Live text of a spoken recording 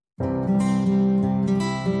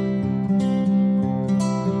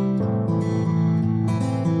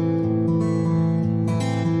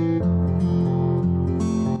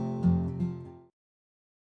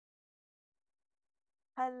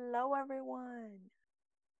everyone,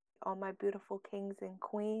 all my beautiful kings and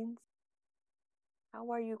queens.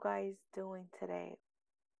 How are you guys doing today?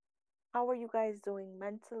 How are you guys doing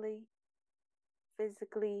mentally,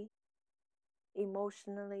 physically,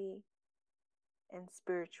 emotionally, and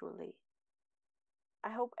spiritually?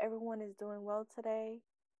 I hope everyone is doing well today.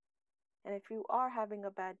 And if you are having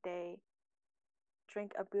a bad day,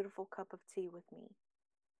 drink a beautiful cup of tea with me.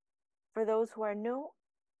 For those who are new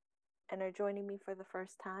and are joining me for the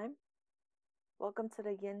first time, welcome to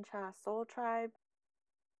the Yin Cha Soul Tribe.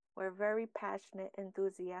 We're very passionate,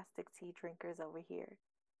 enthusiastic tea drinkers over here.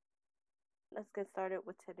 Let's get started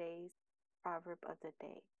with today's proverb of the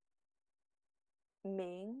day.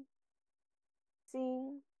 Ming,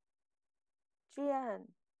 Xing, Jian,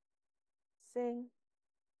 Xing.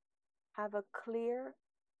 Have a clear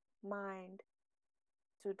mind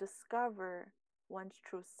to discover one's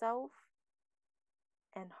true self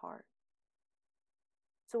and heart.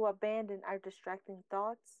 To abandon our distracting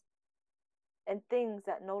thoughts and things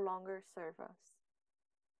that no longer serve us.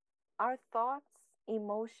 Our thoughts,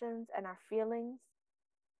 emotions, and our feelings,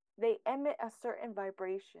 they emit a certain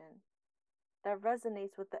vibration that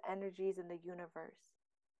resonates with the energies in the universe.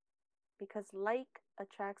 Because like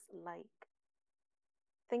attracts like.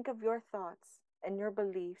 Think of your thoughts and your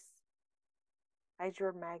beliefs as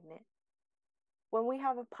your magnet. When we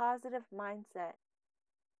have a positive mindset,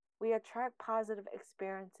 we attract positive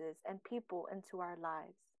experiences and people into our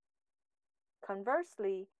lives.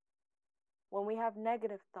 Conversely, when we have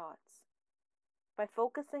negative thoughts, by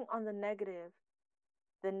focusing on the negative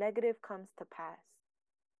comes to pass.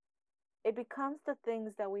 It becomes the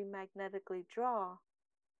things that we magnetically draw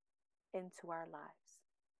into our lives.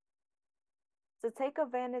 To take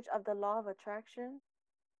advantage of the law of attraction,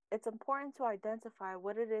 it's important to identify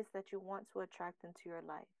what it is that you want to attract into your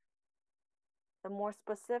life. The more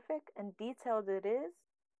specific and detailed it is,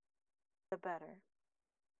 the better.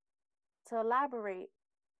 To elaborate,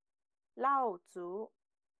 Lao Tzu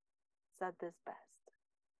said this best.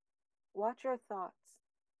 Watch your thoughts,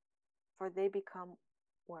 for they become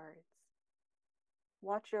words.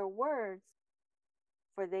 Watch your words,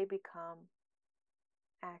 for they become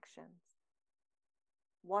actions.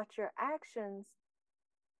 Watch your actions,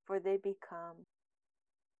 for they become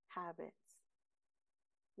habits.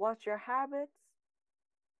 Watch your habits,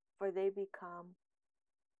 for they become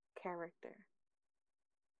character.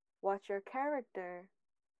 Watch your character,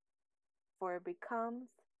 for it becomes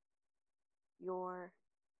your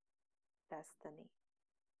destiny.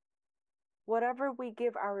 Whatever we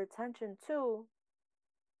give our attention to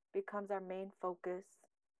becomes our main focus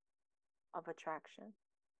of attraction.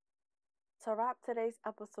 To wrap today's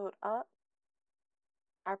episode up,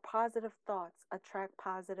 our positive thoughts attract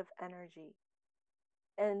positive energy.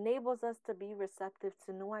 It enables us to be receptive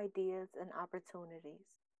to new ideas and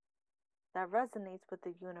opportunities that resonates with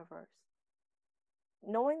the universe.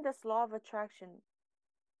 Knowing this law of attraction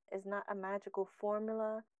is not a magical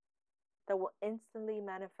formula that will instantly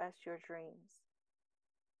manifest your dreams.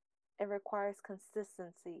 It requires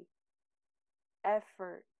consistency,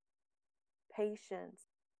 effort, patience,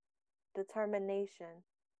 determination.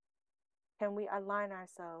 Can we align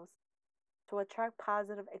ourselves to attract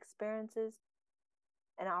positive experiences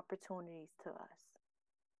and opportunities to us?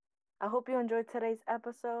 I hope you enjoyed today's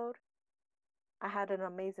episode. I had an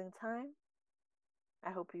amazing time.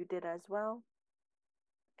 I hope you did as well.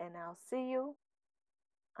 And I'll see you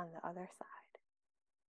on the other side.